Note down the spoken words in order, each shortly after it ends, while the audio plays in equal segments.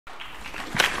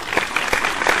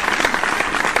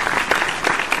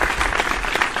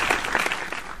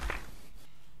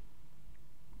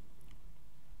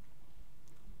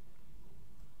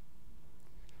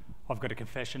I've got a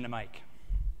confession to make.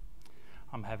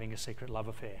 I'm having a secret love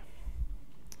affair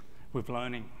with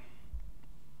learning.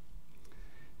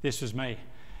 This was me.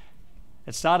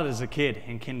 It started as a kid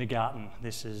in kindergarten.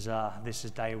 This is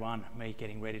day one, me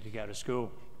getting ready to go to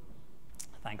school.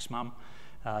 Thanks, Mum.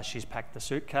 She's packed the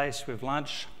suitcase with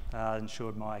lunch,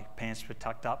 ensured my pants were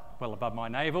tucked up well above my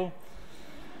navel.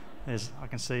 I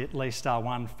can see at least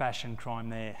one fashion crime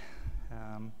there.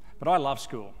 But I love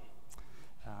school.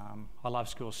 I love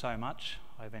school so much,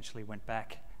 I eventually went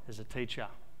back as a teacher.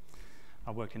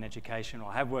 I worked in education,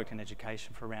 or I have worked in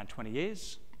education for around 20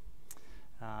 years.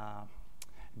 I've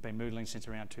been Moodling since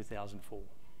around 2004.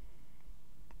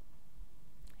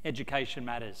 Education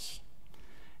matters,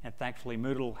 and thankfully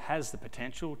Moodle has the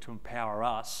potential to empower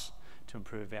us to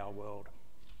improve our world.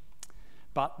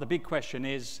 But the big question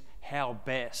is how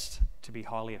best to be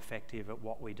highly effective at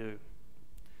what we do.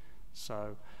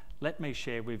 So let me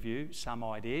share with you some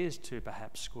ideas to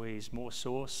perhaps squeeze more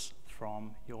sauce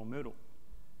from your Moodle.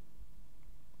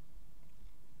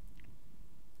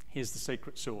 Here's the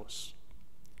secret sauce.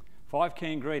 5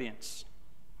 key ingredients,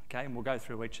 okay, and we'll go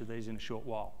through each of these in a short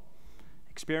while.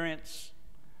 Experience,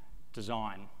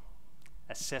 design,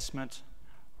 assessment,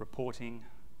 reporting,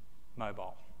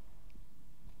 mobile.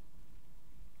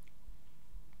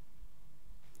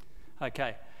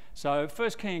 Okay, so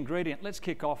first key ingredient, let's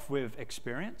kick off with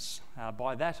experience.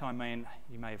 By that I mean,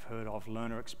 you may have heard of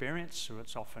learner experience, or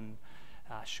it's often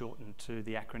shortened to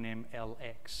the acronym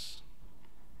LX.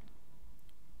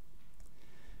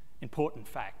 Important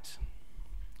fact,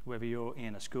 whether you're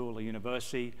in a school, a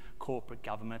university, corporate,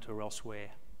 government, or elsewhere,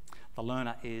 the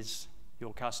learner is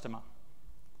your customer.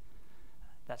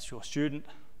 That's your student,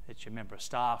 it's your member of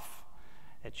staff,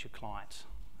 it's your client,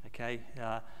 okay?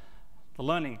 The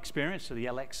learning experience, or the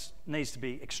LX, needs to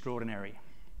be extraordinary.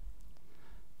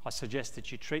 I suggest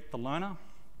that you treat the learner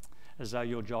as though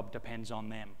your job depends on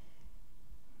them,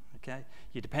 okay?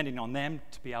 You're depending on them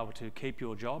to be able to keep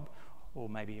your job or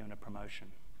maybe earn a promotion.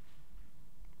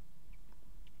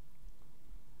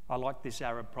 I like this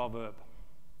Arab proverb.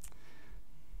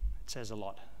 It says a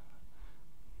lot.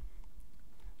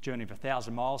 Journey of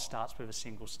 1,000 miles starts with a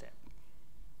single step.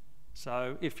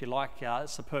 So if you like,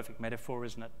 it's the perfect metaphor,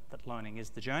 isn't it, that learning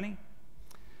is the journey.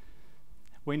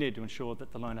 We need to ensure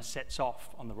that the learner sets off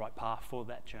on the right path for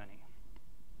that journey.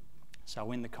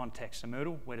 So in the context of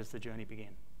Moodle, where does the journey begin?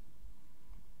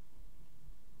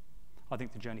 I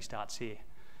think the journey starts here.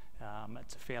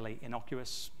 It's a fairly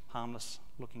innocuous, harmless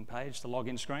looking page, the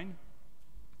login screen.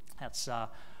 That's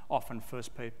often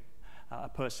a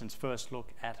person's first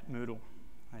look at Moodle.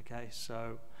 Okay,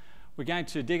 so we're going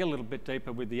to dig a little bit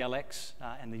deeper with the LX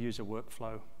and the user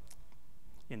workflow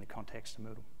in the context of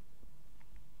Moodle.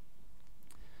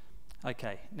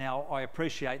 Okay, now I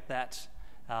appreciate that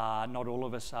not all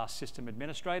of us are system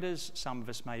administrators. Some of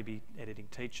us may be editing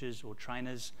teachers or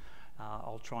trainers.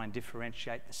 I'll try and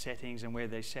differentiate the settings and where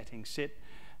these settings sit.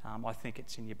 I think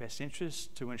it's in your best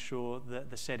interest to ensure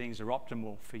that the settings are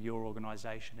optimal for your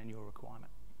organisation and your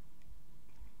requirement.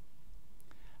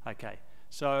 Okay,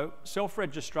 so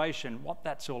self-registration, what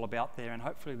that's all about there, and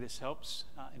hopefully this helps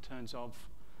in terms of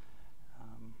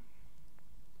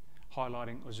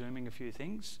highlighting or zooming a few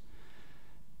things.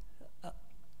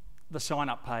 The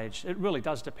sign-up page, it really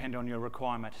does depend on your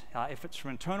requirement. If it's for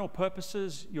internal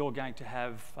purposes, you're going to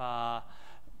have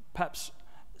perhaps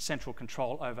central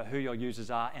control over who your users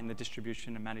are and the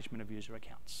distribution and management of user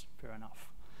accounts. Fair enough.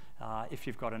 If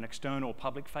you've got an external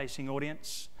public-facing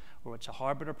audience, or it's a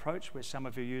hybrid approach where some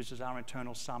of your users are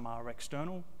internal, some are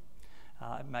external,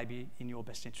 it may be in your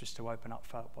best interest to open up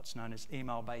for what's known as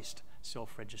email-based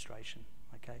self-registration.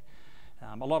 Okay?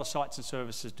 A lot of sites and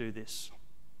services do this.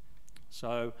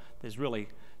 So there's really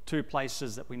 2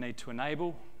 places that we need to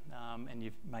enable, and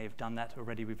you may have done that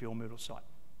already with your Moodle site.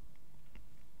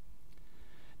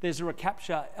 There's a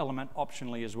reCAPTCHA element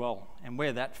optionally as well, and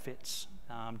where that fits,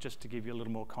 just to give you a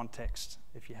little more context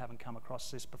if you haven't come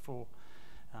across this before.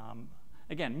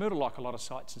 Again, Moodle, like a lot of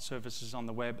sites and services on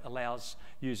the web, allows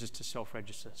users to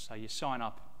self-register. So you sign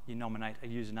up, you nominate a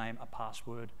username, a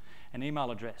password, an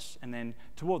email address, and then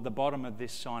toward the bottom of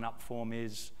this sign-up form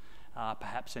is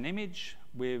perhaps an image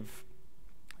with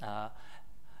a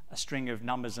string of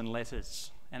numbers and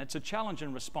letters. And it's a challenge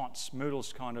and response.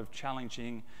 Moodle's kind of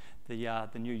challenging the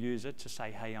new user to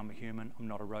say, hey, I'm a human, I'm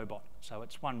not a robot. So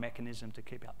it's one mechanism to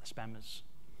keep out the spammers.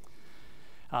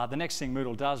 The next thing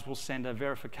Moodle does, will send a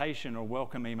verification or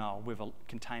welcome email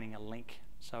containing a link.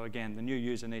 So again, the new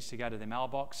user needs to go to their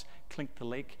mailbox, click the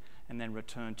link, and then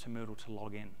return to Moodle to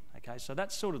log in. Okay, so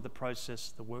that's sort of the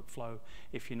process, the workflow,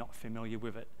 if you're not familiar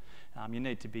with it. You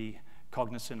need to be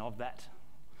cognizant of that.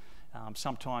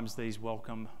 Sometimes these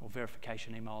welcome or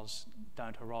verification emails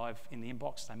don't arrive in the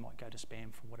inbox. They might go to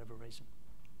spam for whatever reason.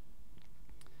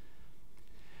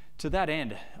 To that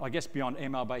end, I guess beyond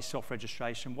email-based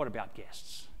self-registration, what about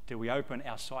guests? Do we open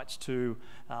our sites to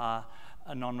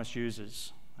anonymous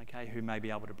users, okay, who may be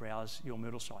able to browse your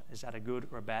Moodle site? Is that a good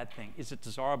or a bad thing? Is it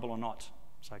desirable or not?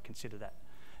 So consider that.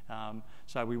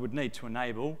 So we would need to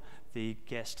enable the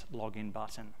guest login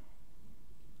button.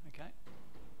 Okay.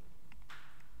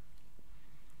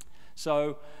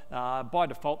 So by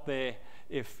default there,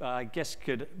 if guests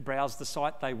could browse the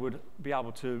site, they would be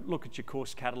able to look at your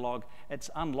course catalogue. It's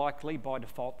unlikely by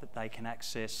default that they can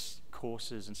access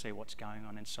courses and see what's going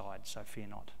on inside, so fear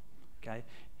not. Okay.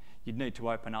 You'd need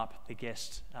to open up the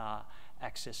guest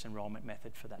access enrolment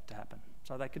method for that to happen.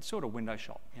 So they could sort of window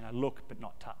shop, you know, look but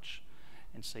not touch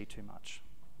and see too much.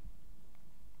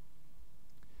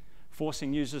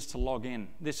 Forcing users to log in.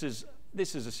 This is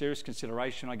a serious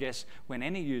consideration, I guess, when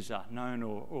any user, known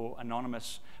or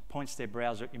anonymous, points their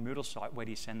browser at your Moodle site. Where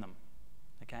do you send them?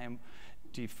 Okay, and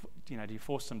do you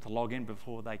force them to log in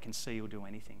before they can see or do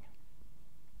anything?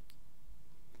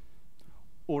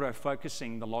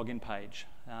 Auto-focusing the login page,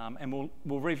 and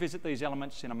we'll revisit these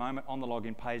elements in a moment on the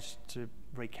login page to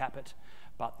recap it.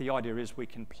 But the idea is we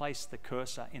can place the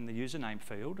cursor in the username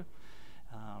field.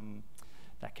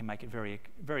 That can make it very,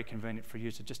 very convenient for a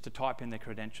user just to type in their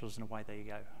credentials and away there you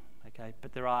go. Okay,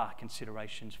 but there are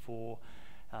considerations for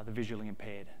the visually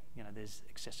impaired. You know, there's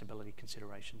accessibility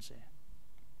considerations there.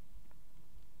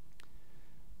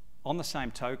 On the same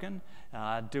token,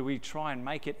 do we try and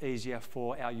make it easier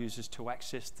for our users to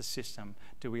access the system?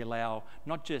 Do we allow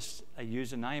not just a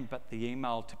username, but the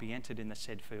email to be entered in the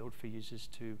said field for users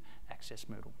to access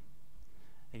Moodle?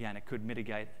 Again, it could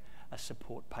mitigate a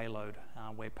support payload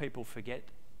where people forget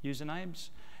usernames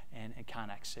and can't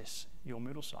access your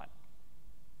Moodle site.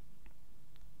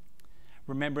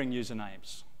 Remembering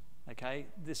usernames, okay?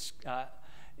 This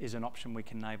is an option we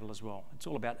can enable as well. It's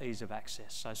all about ease of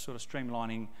access, so sort of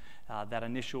streamlining that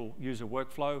initial user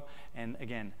workflow and,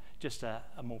 again, just a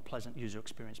more pleasant user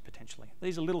experience potentially.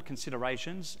 These are little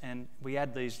considerations, and we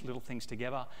add these little things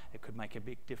together, it could make a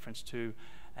big difference to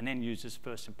an end user's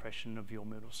first impression of your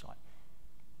Moodle site.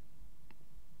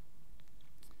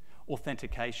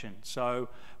 Authentication. So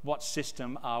what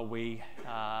system are we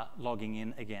logging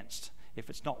in against? If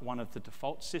it's not one of the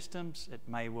default systems, it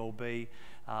may well be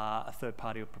a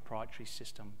third-party or proprietary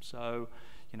system. So,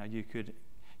 you know, you could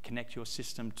connect your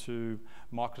system to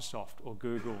Microsoft or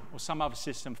Google or some other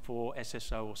system for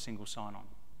SSO or single sign-on.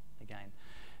 Again,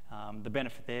 the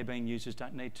benefit there being users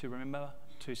don't need to remember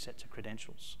 2 sets of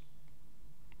credentials.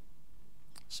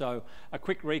 So a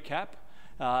quick recap.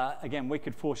 Again, we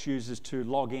could force users to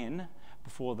log in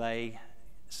before they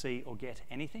see or get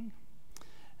anything.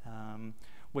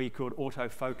 We could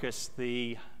auto-focus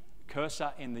the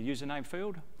cursor in the username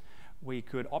field. We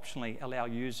could optionally allow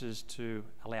users to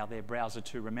allow their browser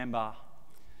to remember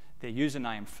their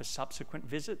username for subsequent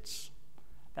visits.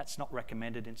 That's not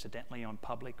recommended, incidentally, on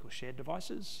public or shared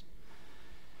devices.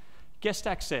 Guest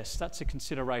access, that's a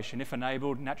consideration. If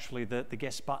enabled, naturally the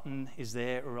guest button is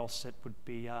there, or else it would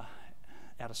be out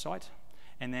of sight.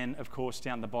 And then, of course,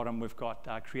 down the bottom, we've got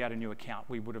create a new account.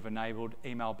 We would have enabled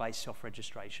email-based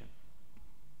self-registration.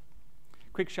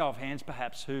 Quick show of hands,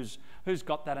 perhaps, who's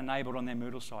got that enabled on their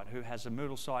Moodle site? Who has a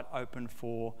Moodle site open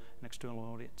for an external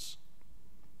audience?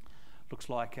 Looks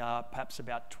like perhaps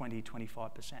about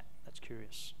 20–25%. That's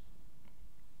curious.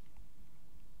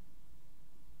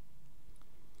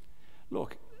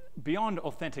 Look, beyond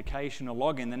authentication or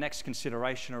login, the next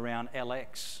consideration around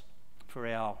LX for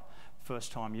our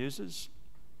first-time users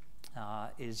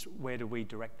is where do we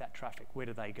direct that traffic? Where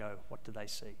do they go? What do they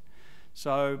see?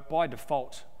 So by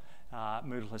default,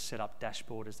 Moodle has set up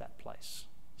dashboard as that place.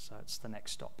 So it's the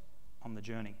next stop on the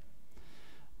journey.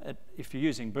 If you're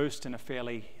using Boost in a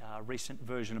fairly recent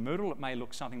version of Moodle, it may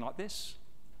look something like this.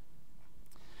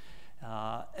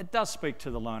 It does speak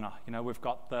to the learner. You know, we've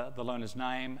got the learner's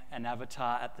name, an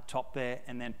avatar at the top there,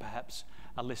 and then perhaps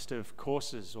a list of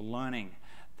courses or learning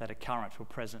that are current or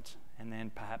present, and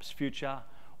then perhaps future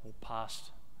or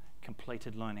past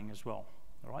completed learning as well.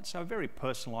 All right, so a very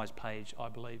personalised page, I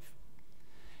believe.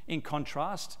 In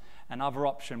contrast, another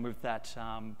option with that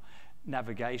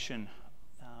navigation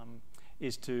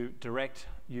is to direct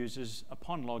users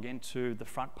upon login to the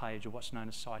front page, or what's known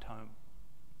as site home.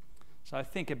 So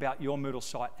think about your Moodle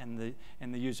site and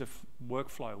the user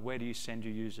workflow. Where do you send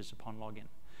your users upon login?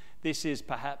 This is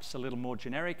perhaps a little more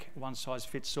generic, one size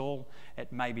fits all.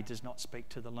 It maybe does not speak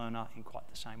to the learner in quite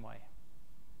the same way.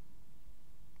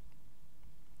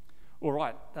 All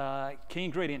right, key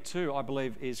ingredient 2, I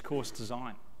believe, is course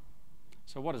design.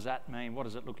 So what does that mean? What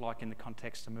does it look like in the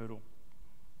context of Moodle?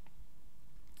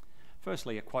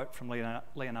 Firstly, a quote from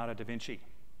Leonardo da Vinci.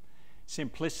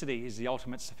 Simplicity is the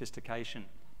ultimate sophistication.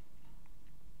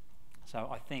 So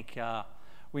I think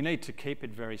we need to keep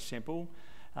it very simple.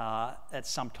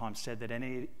 It's sometimes said that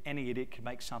any idiot can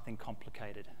make something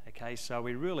complicated. Okay, so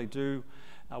we really do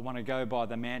want to go by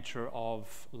the mantra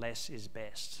of less is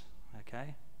best.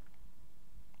 Okay.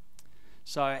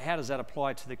 So how does that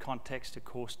apply to the context of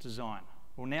course design?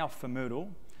 Well, now for Moodle,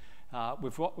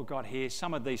 with what we've got here,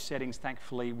 some of these settings,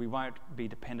 thankfully, we won't be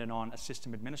dependent on a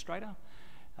system administrator.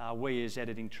 We as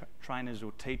editing trainers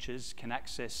or teachers can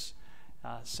access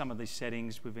some of these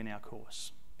settings within our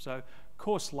course. So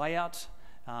course layout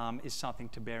is something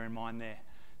to bear in mind there.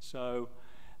 So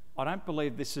I don't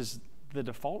believe this is the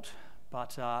default,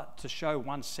 but to show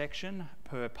one section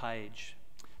per page.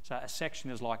 So a section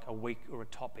is like a week or a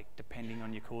topic, depending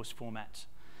on your course format.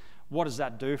 What does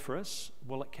that do for us?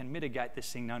 Well, it can mitigate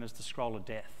this thing known as the scroll of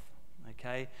death,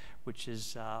 okay? Which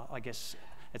is, I guess,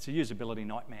 it's a usability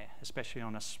nightmare, especially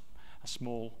on a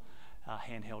small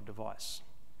handheld device.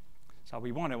 So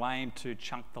we want to aim to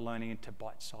chunk the learning into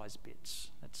bite-sized bits.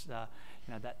 That's,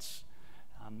 that's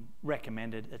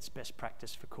recommended. It's best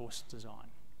practice for course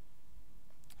design.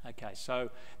 Okay,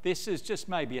 so this is just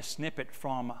maybe a snippet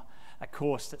from a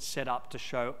course that's set up to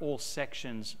show all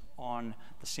sections on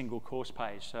the single course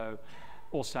page, so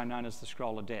also known as the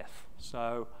scroll of death.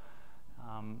 So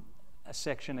a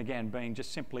section, again, being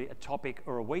just simply a topic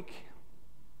or a week.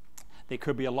 There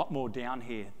could be a lot more down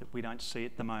here that we don't see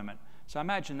at the moment. So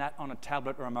imagine that on a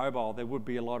tablet or a mobile, there would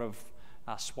be a lot of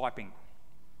swiping.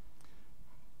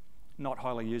 Not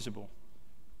highly usable.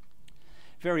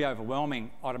 Very overwhelming,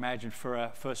 I'd imagine, for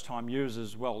a first-time user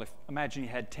as well. Imagine you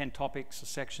had 10 topics or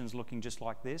sections looking just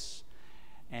like this,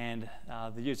 and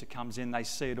the user comes in, they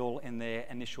see it all in their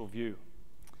initial view.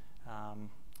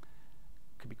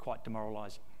 Could be quite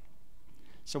demoralising.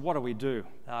 So what do?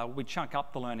 We chunk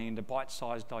up the learning into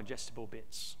bite-sized, digestible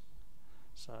bits.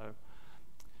 So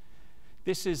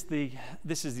this is the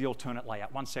alternate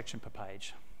layout, one section per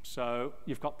page. So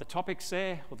you've got the topics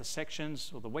there, or the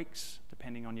sections, or the weeks,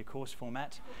 depending on your course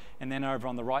format. And then over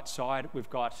on the right side,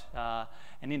 we've got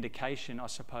an indication, I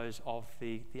suppose, of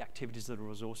the activities, the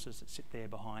resources that sit there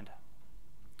behind.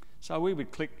 So we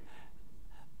would click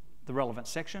the relevant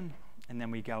section, and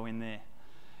then we go in there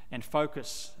and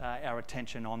focus our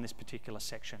attention on this particular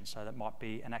section. So that might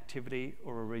be an activity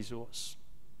or a resource.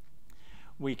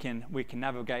 We can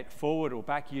navigate forward or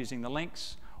back using the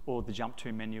links or the jump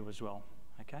to menu as well.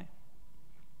 Okay,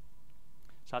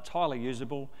 so it's highly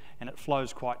usable and it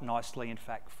flows quite nicely, in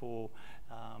fact, for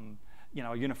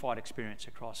a unified experience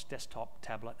across desktop,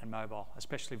 tablet and mobile,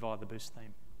 especially via the Boost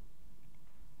theme.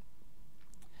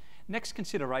 Next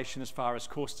consideration as far as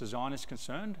course design is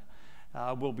concerned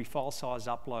will be file size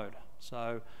upload.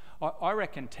 So I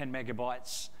reckon 10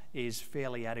 megabytes is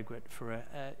fairly adequate for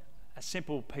a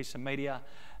simple piece of media,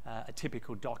 a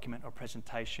typical document or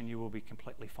presentation. You will be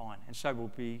completely fine, and so will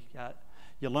be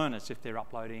your learners if they're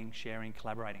uploading, sharing,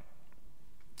 collaborating.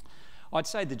 I'd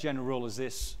say the general rule is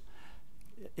this: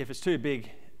 if it's too big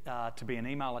to be an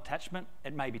email attachment,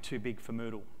 it may be too big for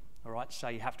Moodle. All right, so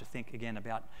you have to think again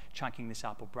about chunking this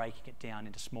up or breaking it down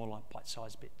into smaller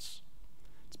bite-sized bits.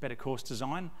 It's better course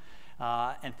design,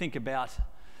 and think about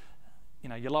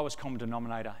your lowest common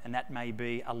denominator, and that may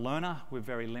be a learner with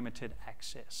very limited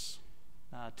access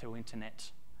to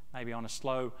internet. Maybe on a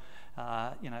slow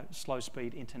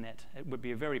speed internet. It would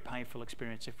be a very painful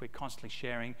experience if we're constantly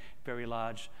sharing very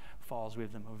large files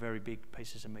with them or very big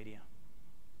pieces of media.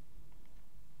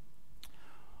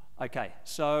 Okay,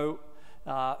 so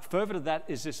further to that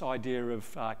is this idea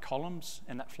of columns,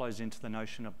 and that flows into the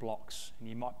notion of blocks. And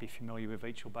you might be familiar with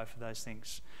each or both of those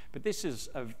things. But this is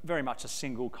very much a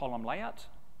single column layout.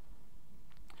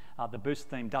 The Boost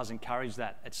theme does encourage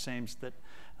that. It seems that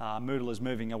Moodle is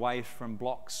moving away from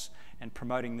blocks and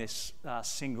promoting this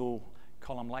single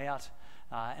column layout,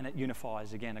 and it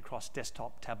unifies again across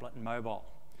desktop, tablet and mobile.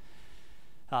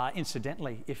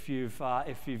 Incidentally, if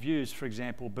you've used, for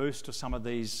example, Boost or some of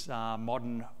these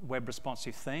modern web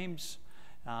responsive themes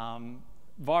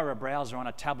via a browser on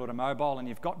a tablet or mobile, and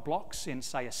you've got blocks in,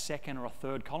 say, a second or a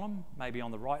third column, maybe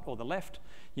on the right or the left,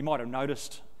 you might have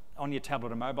noticed on your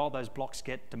tablet or mobile those blocks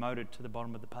get demoted to the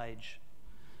bottom of the page.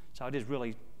 So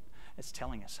it's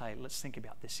telling us, hey, let's think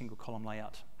about this single column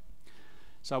layout.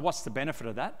 So what's the benefit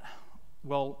of that?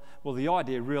 Well, the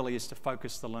idea really is to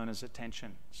focus the learner's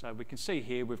attention. So we can see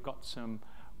here we've got some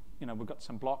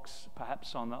blocks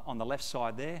perhaps on the left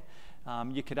side there.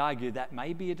 You could argue that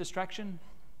may be a distraction.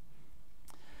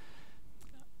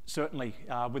 Certainly,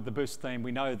 with the Boost theme,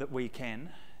 we know that we can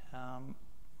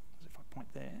if I point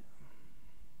there,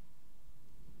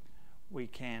 we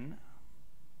can,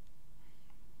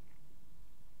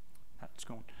 that's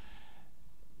gone.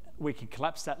 We can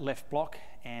collapse that left block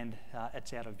and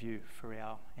it's out of view for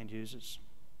our end users.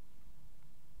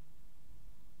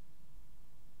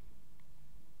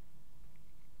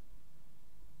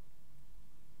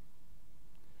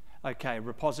 Okay,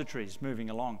 repositories,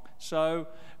 moving along. So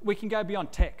we can go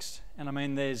beyond text, and I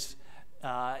mean there's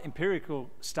empirical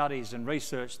studies and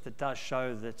research that does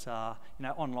show that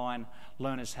online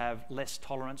learners have less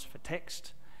tolerance for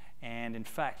text, and in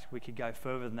fact we could go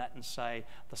further than that and say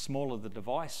the smaller the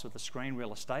device or the screen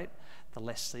real estate, the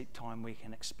less seat time we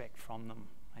can expect from them.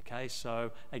 Okay,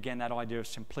 so again that idea of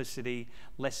simplicity,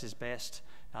 less is best,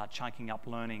 chunking up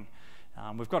learning.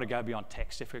 We've got to go beyond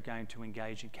text if we're going to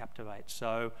engage and captivate.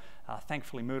 So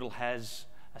thankfully Moodle has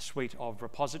a suite of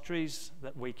repositories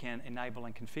that we can enable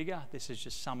and configure. This is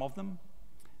just some of them.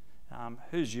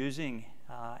 Who's using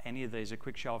any of these? A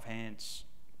quick show of hands.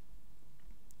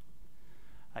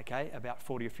 Okay, about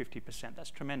 40 or 50%. That's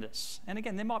tremendous. And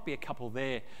again, there might be a couple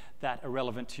there that are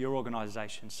relevant to your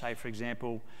organisation. Say, for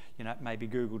example, maybe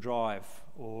Google Drive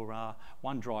or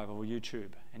OneDrive or YouTube,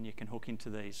 and you can hook into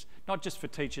these. Not just for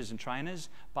teachers and trainers,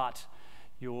 but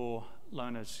your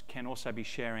learners can also be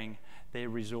sharing their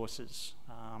resources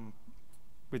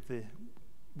with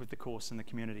the course and the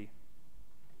community.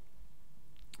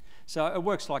 So it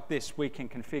works like this. We can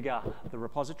configure the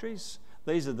repositories.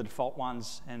 These are the default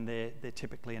ones, and they're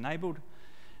typically enabled.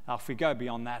 If we go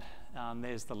beyond that,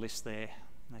 there's the list there.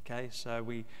 Okay, so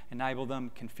we enable them,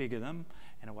 configure them,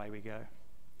 and away we go.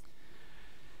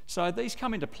 So these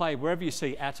come into play wherever you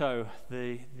see Atto,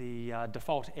 the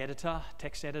default editor,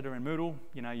 text editor in Moodle.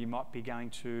 You might be going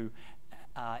to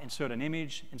insert an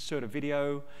image, insert a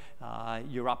video,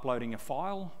 you're uploading a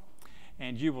file,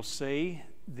 and you will see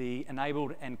the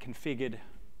enabled and configured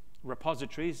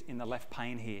repositories in the left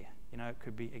pane here. It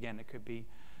could be, again,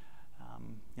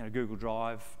 Google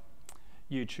Drive,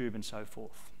 YouTube, and so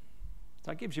forth.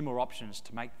 So it gives you more options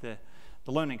to make the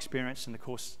learning experience and the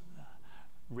course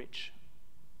rich.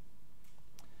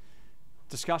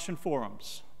 Discussion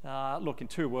forums. Look, in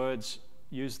 2 words,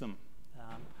 use them.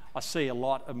 I see a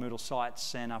lot of Moodle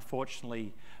sites, and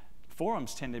unfortunately,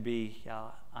 forums tend to be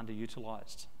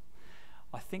underutilised.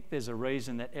 I think there's a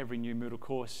reason that every new Moodle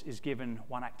course is given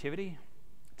one activity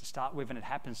to start with, and it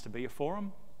happens to be a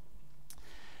forum.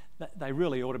 They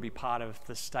really ought to be part of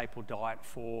the staple diet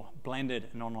for blended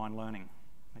and online learning.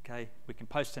 Okay, we can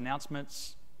post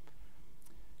announcements,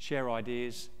 share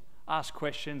ideas, ask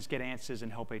questions, get answers,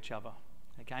 and help each other.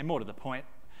 Okay, more to the point,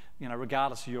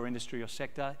 regardless of your industry or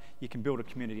sector, you can build a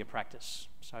community of practice.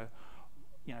 So,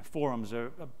 forums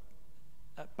are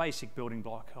a basic building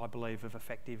block, I believe, of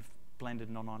effective blended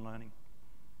and online learning.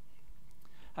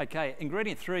 Okay,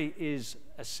 ingredient 3 is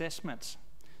assessment.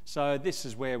 So this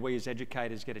is where we as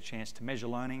educators get a chance to measure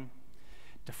learning,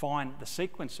 define the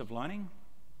sequence of learning,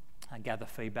 and gather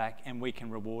feedback, and we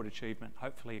can reward achievement,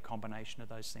 hopefully a combination of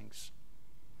those things.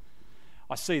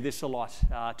 I see this a lot,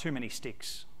 too many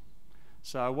sticks.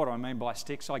 So what do I mean by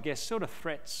sticks? I guess sort of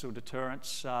threats or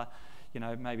deterrents,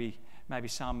 maybe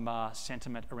some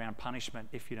sentiment around punishment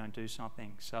if you don't do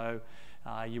something. So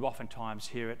you oftentimes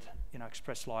hear it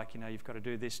expressed like, you've got to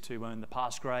do this to earn the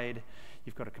pass grade,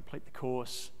 you've got to complete the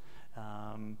course,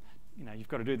 you've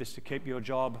got to do this to keep your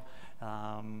job,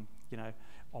 I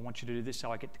want you to do this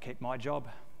so I get to keep my job.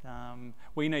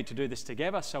 We need to do this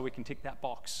together so we can tick that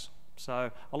box.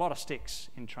 So a lot of sticks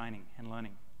in training and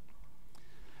learning.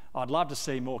 I'd love to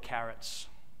see more carrots.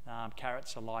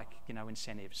 Carrots are like,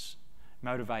 incentives,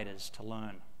 motivators to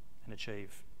learn and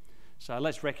achieve. So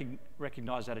let's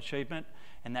recognise that achievement,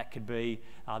 and that could be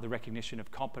the recognition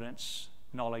of competence,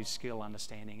 knowledge, skill,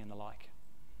 understanding, and the like.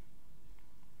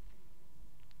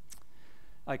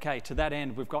 Okay, to that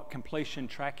end, we've got completion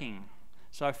tracking.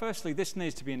 So firstly, this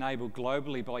needs to be enabled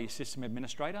globally by your system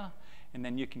administrator, and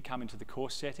then you can come into the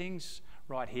course settings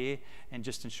right here and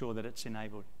just ensure that it's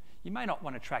enabled. You may not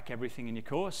want to track everything in your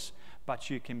course, but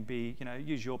you can be,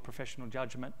 use your professional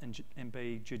judgment and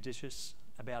be judicious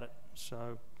about it.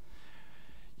 So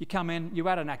you come in, you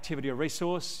add an activity or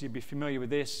resource, you'd be familiar with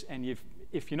this, and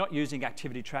if you're not using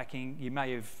activity tracking, you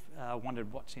may have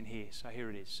wondered what's in here. So here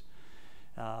it is.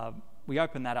 We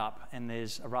open that up, and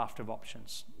there's a raft of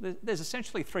options. There's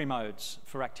essentially 3 modes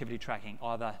for activity tracking.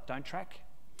 Either don't track.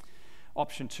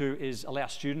 Option 2 is allow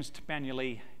students to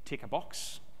manually tick a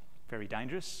box. Very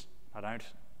dangerous. I don't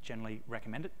generally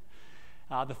recommend it.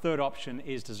 The third option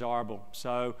is desirable.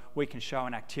 So we can show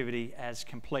an activity as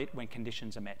complete when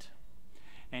conditions are met.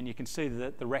 And you can see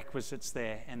that the requisites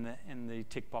there and the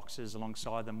tick boxes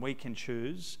alongside them. We can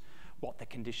choose what the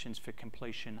conditions for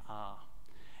completion are.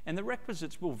 And the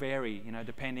requisites will vary,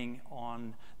 depending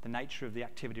on the nature of the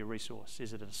activity or resource.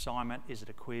 Is it an assignment? Is it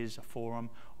a quiz, a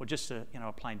forum, or just a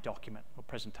plain document or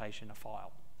presentation, a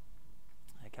file?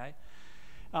 Okay.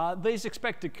 These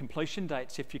expected completion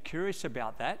dates, if you're curious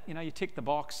about that, you tick the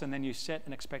box and then you set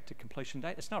an expected completion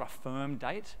date. It's not a firm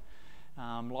date,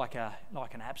 like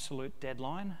an absolute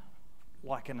deadline,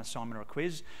 like an assignment or a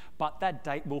quiz, but that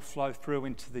date will flow through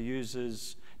into the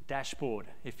user's dashboard.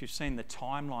 If you've seen the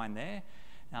timeline there,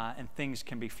 and things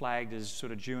can be flagged as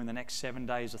sort of due in the next 7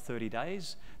 days or 30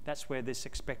 days, that's where this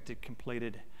expected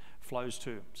completed flows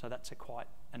to. So that's quite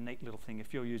a neat little thing.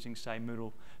 If you're using, say,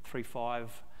 Moodle 3.5,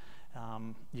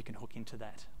 you can hook into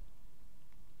that.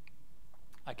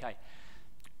 Okay,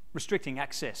 restricting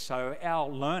access. So our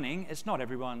learning, it's not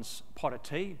everyone's pot of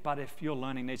tea, but if your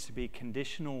learning needs to be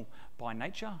conditional by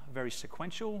nature, very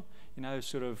sequential,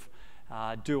 sort of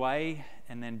do A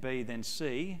and then B, then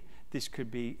C, this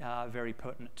could be very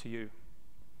pertinent to you.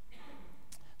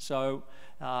 So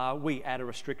we add a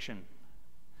restriction.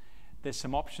 There's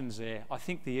some options there. I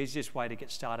think the easiest way to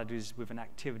get started is with an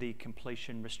activity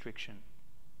completion restriction.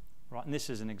 Right, and this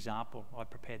is an example. I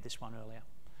prepared this one earlier.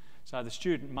 So the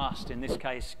student must, in this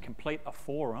case, complete a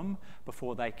forum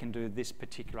before they can do this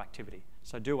particular activity.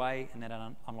 So do A and then it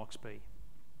unlocks B.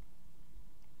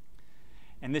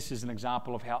 And this is an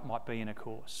example of how it might be in a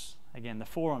course. Again, the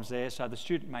forum's there, so the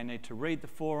student may need to read the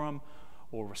forum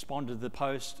or respond to the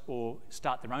post or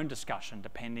start their own discussion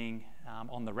depending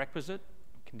on the requisite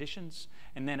conditions,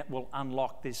 and then it will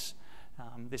unlock this,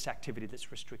 this activity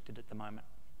that's restricted at the moment.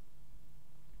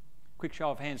 Quick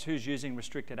show of hands, who's using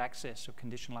restricted access or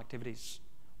conditional activities?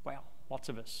 Wow, lots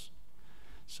of us.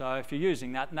 So if you're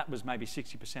using that, and that was maybe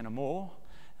 60% or more,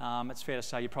 it's fair to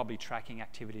say you're probably tracking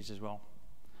activities as well.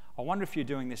 I wonder if you're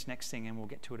doing this next thing, and we'll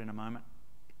get to it in a moment.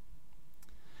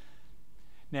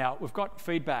 Now, we've got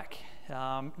feedback.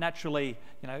 Naturally,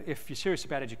 if you're serious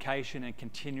about education and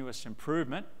continuous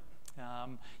improvement,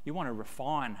 you want to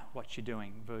refine what you're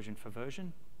doing version for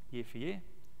version, year for year.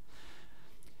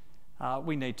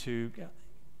 We need to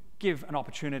give an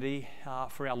opportunity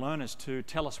for our learners to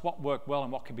tell us what worked well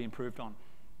and what can be improved on.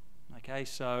 Okay,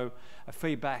 so a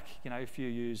feedback, if you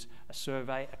use a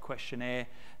survey, a questionnaire,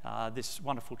 this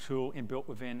wonderful tool inbuilt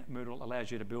within Moodle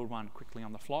allows you to build one quickly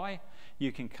on the fly.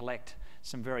 You can collect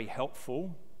some very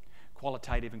helpful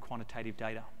qualitative and quantitative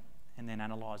data and then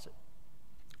analyse it.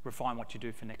 Refine what you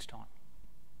do for next time.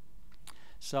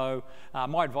 So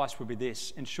my advice would be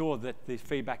this: ensure that the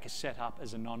feedback is set up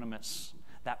as anonymous.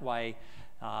 That way,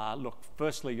 look,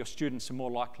 firstly, your students are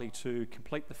more likely to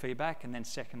complete the feedback, and then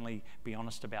secondly, be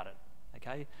honest about it.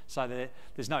 Okay, so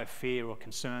there's no fear or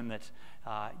concern that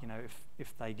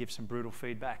if they give some brutal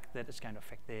feedback, that it's going to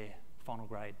affect their final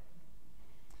grade.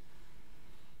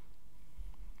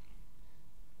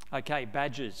 Okay,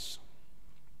 badges.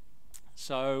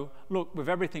 So look, with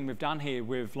everything we've done here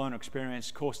with learner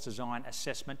experience, course design,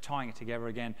 assessment, tying it together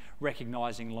again,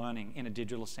 recognising learning in a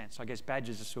digital sense. I guess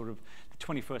badges are sort of the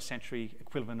 21st century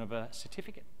equivalent of a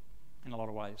certificate in a lot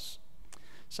of ways.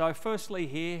 So firstly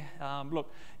here,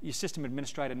 look, your system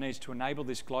administrator needs to enable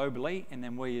this globally, and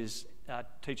then we as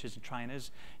teachers and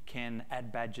trainers can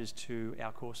add badges to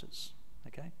our courses.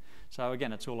 Okay? So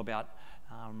again, it's all about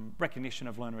recognition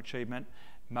of learner achievement,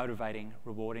 motivating,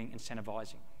 rewarding,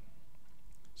 incentivising.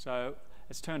 So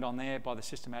it's turned on there by the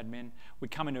system admin. We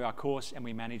come into our course and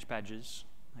we manage badges,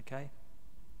 okay?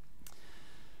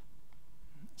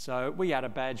 So we add a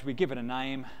badge, we give it a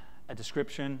name, a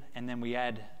description, and then we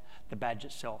add the badge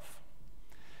itself.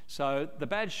 So the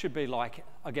badge should be like,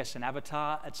 I guess, an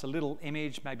avatar. It's a little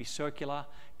image, maybe circular,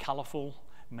 colourful,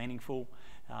 meaningful.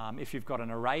 If you've got an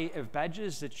array of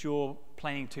badges that you're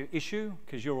planning to issue,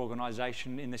 because your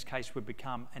organisation in this case would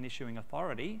become an issuing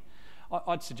authority,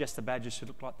 I'd suggest the badges should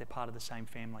look like they're part of the same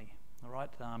family. All right.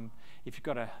 If you've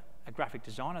got a graphic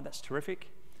designer, that's terrific.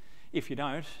 If you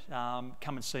don't,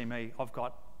 come and see me. I've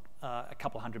got a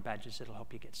couple hundred badges that'll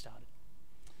help you get started.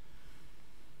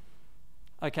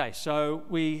 Okay, so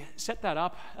we set that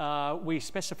up. We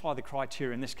specify the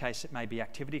criteria. In this case, it may be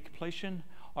activity completion.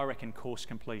 I reckon course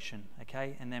completion,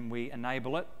 okay? And then we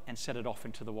enable it and set it off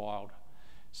into the wild.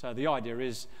 So the idea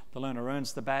is the learner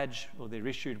earns the badge, or they're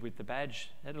issued with the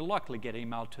badge. It'll likely get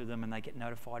emailed to them and they get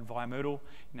notified via Moodle.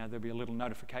 There'll be a little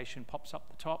notification pops up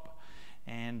the top,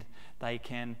 and they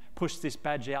can push this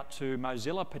badge out to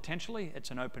Mozilla potentially.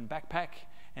 It's an open backpack,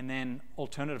 and then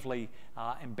alternatively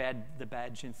embed the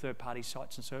badge in third-party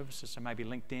sites and services, so maybe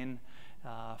LinkedIn,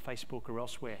 Facebook or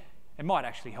elsewhere. It might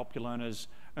actually help your learners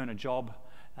earn a job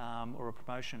or a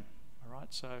promotion, all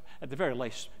right? So at the very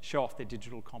least, show off their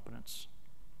digital competence.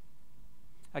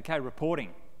 Okay, reporting.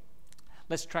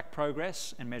 Let's track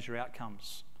progress and measure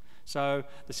outcomes. So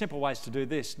the simple ways to do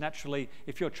this, naturally,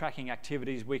 if you're tracking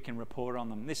activities, we can report on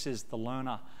them. This is the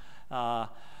learner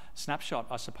snapshot,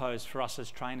 I suppose, for us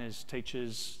as trainers,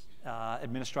 teachers,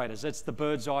 administrators. It's the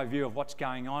bird's eye view of what's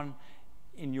going on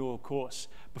in your course.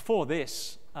 Before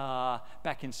this,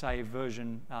 back in, say,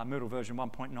 Moodle version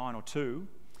 1.9 or 2,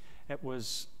 it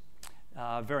was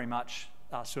very much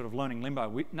sort of learning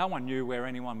limbo. No one knew where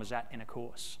anyone was at in a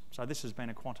course. So this has been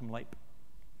a quantum leap.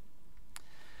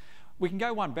 We can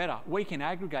go one better. We can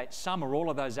aggregate some or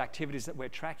all of those activities that we're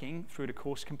tracking through to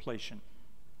course completion.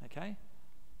 Okay?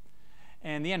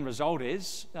 And the end result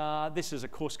is, this is a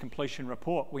course completion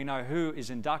report. We know who is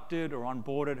inducted or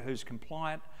onboarded, who's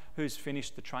compliant, who's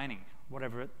finished the training,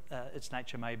 whatever its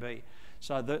nature may be.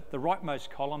 So the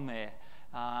rightmost column there,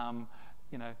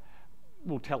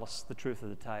 will tell us the truth of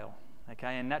the tale.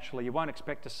 Okay, and naturally you won't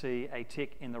expect to see a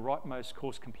tick in the rightmost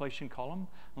course completion column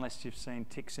unless you've seen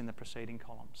ticks in the preceding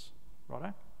columns.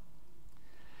 Righto?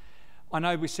 I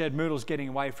know we said Moodle's getting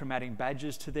away from adding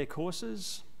badges to their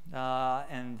courses,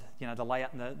 and the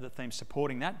layout and the theme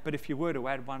supporting that, but if you were to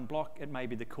add one block, it may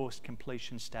be the course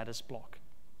completion status block.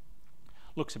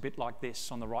 Looks a bit like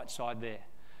this on the right side there.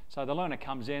 So the learner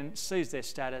comes in, sees their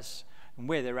status and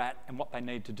where they're at and what they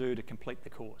need to do to complete the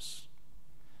course.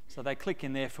 So they click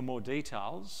in there for more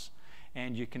details,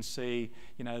 and you can see,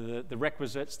 the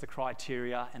requisites, the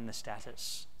criteria, and the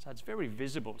status. So it's very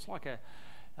visible. It's like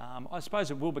I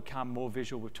suppose it will become more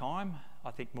visual with time.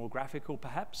 I think more graphical,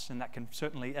 perhaps, and that can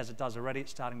certainly, as it does already,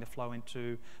 it's starting to flow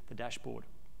into the dashboard.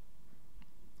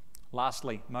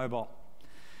 Lastly, mobile.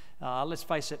 Let's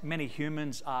face it, many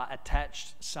humans are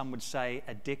attached, some would say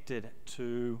addicted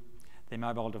to their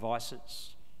mobile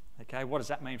devices. Okay, what does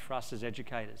that mean for us as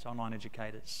educators, online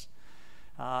educators?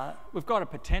 We've got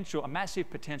a massive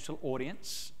potential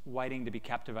audience waiting to be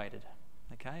captivated.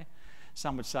 Okay,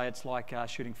 some would say it's like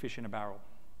shooting fish in a barrel,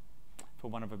 for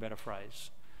want of a better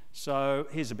phrase. So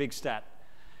here's a big stat.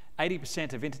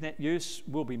 80% of internet use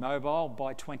will be mobile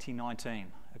by 2019,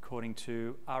 according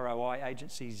to ROI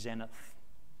agency Zenith.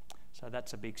 So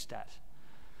that's a big stat.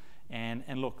 And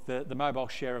look, the mobile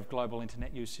share of global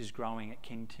internet use is growing. It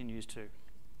continues to.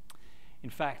 In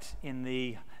fact, in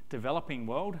the developing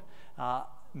world,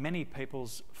 many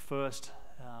people's first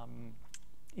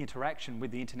interaction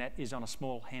with the internet is on a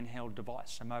small handheld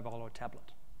device, a mobile or a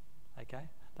tablet. Okay?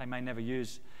 They may never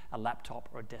use a laptop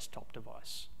or a desktop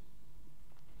device.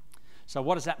 So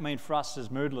what does that mean for us as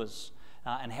Moodlers,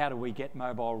 and how do we get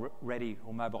mobile ready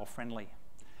or mobile friendly?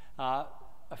 A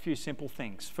few simple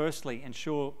things. Firstly,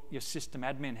 ensure your system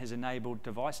admin has enabled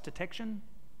device detection.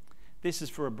 This is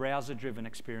for a browser-driven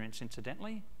experience,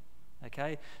 incidentally.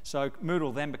 Okay, so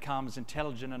Moodle then becomes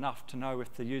intelligent enough to know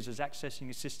if the user's accessing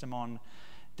your system on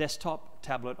desktop,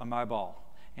 tablet, or mobile.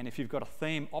 And if you've got a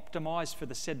theme optimized for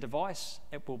the said device,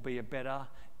 it will be a better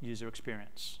user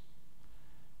experience.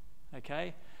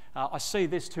 Okay, I see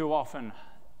this too often.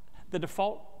 The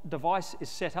default device is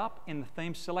set up in the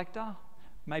theme selector,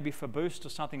 maybe for Boost or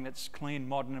something that's clean,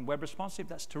 modern, and web responsive.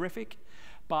 That's terrific.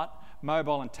 But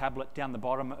mobile and tablet down the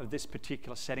bottom of this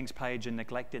particular settings page are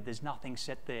neglected. There's nothing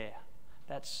set there.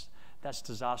 That's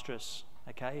disastrous.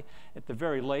 Okay. At the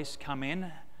very least, come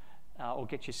in or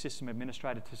get your system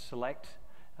administrator to select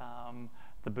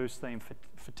the Boost theme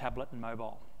for tablet and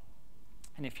mobile.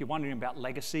 And if you're wondering about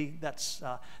legacy,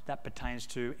 that pertains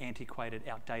to antiquated,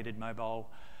 outdated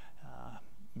mobile,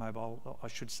 I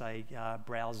should say,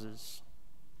 browsers.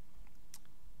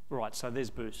 All right, so there's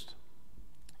Boost,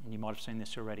 and you might have seen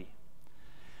this already.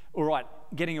 All right,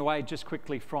 getting away just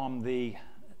quickly from the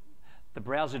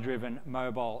browser-driven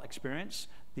mobile experience,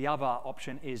 the other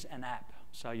option is an app.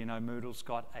 So Moodle's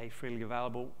got a freely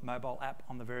available mobile app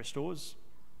on the various stores.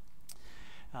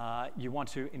 You want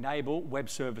to enable web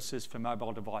services for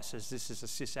mobile devices. This is a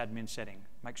sysadmin setting.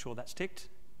 Make sure that's ticked.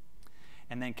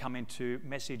 And then come into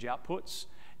message outputs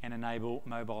and enable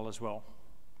mobile as well.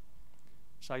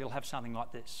 So you'll have something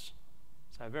like this.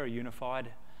 So very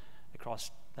unified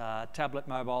across tablet,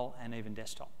 mobile, and even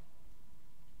desktop.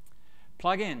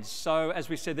 Plugins. So as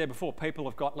we said there before, people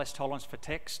have got less tolerance for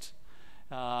text.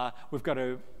 We've got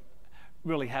to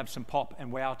really have some pop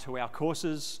and wow to our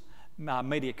courses.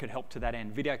 Media could help to that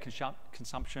end. Video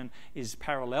consumption is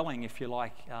paralleling, if you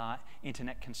like,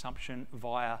 internet consumption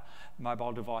via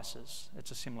mobile devices. It's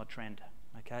a similar trend,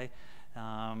 okay?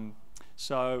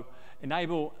 So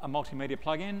enable a multimedia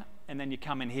plugin, and then you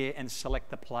come in here and select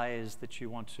the players that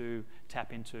you want to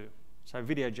tap into. So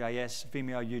Video.js,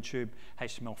 Vimeo, YouTube,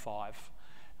 HTML5.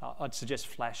 I'd suggest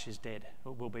Flash is dead.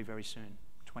 It will be very soon,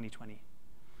 2020.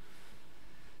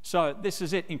 So this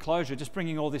is it in closure, just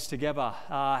bringing all this together.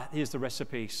 Here's the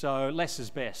recipe. So less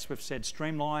is best. We've said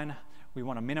streamline. We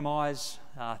want to minimise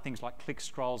things like clicks,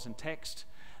 scrolls and text.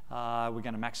 We're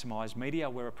going to maximise media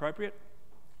where appropriate.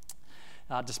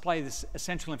 Display this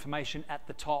essential information at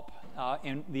the top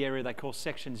in the area they call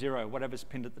section 0, whatever's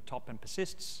pinned at the top and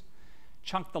persists.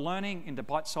 Chunk the learning into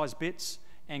bite-sized bits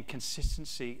and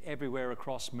consistency everywhere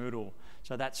across Moodle.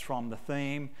 So that's from the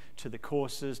theme to the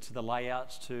courses, to the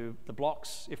layouts, to the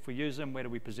blocks. If we use them, where do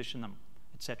we position them,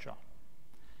 etc.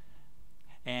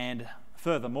 And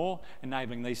furthermore,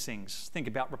 enabling these things. Think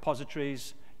about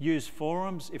repositories, use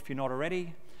forums if you're not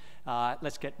already.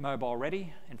 Let's get mobile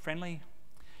ready and friendly.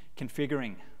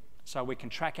 Configuring, so we can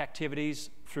track activities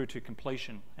through to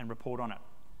completion and report on it.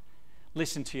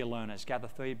 Listen to your learners, gather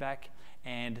feedback,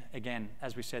 and again,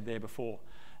 as we said there before,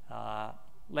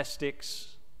 less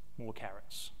sticks, more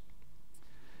carrots.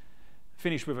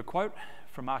 Finish with a quote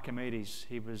from Archimedes.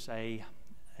 He was a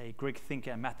Greek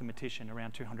thinker, mathematician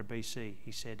around 200 BC.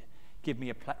 He said, "Give me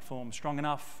a platform strong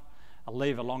enough, a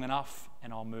lever long enough,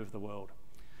 and I'll move the world."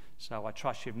 So I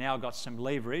trust you've now got some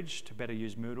leverage to better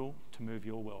use Moodle to move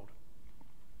your world.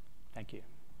 Thank you.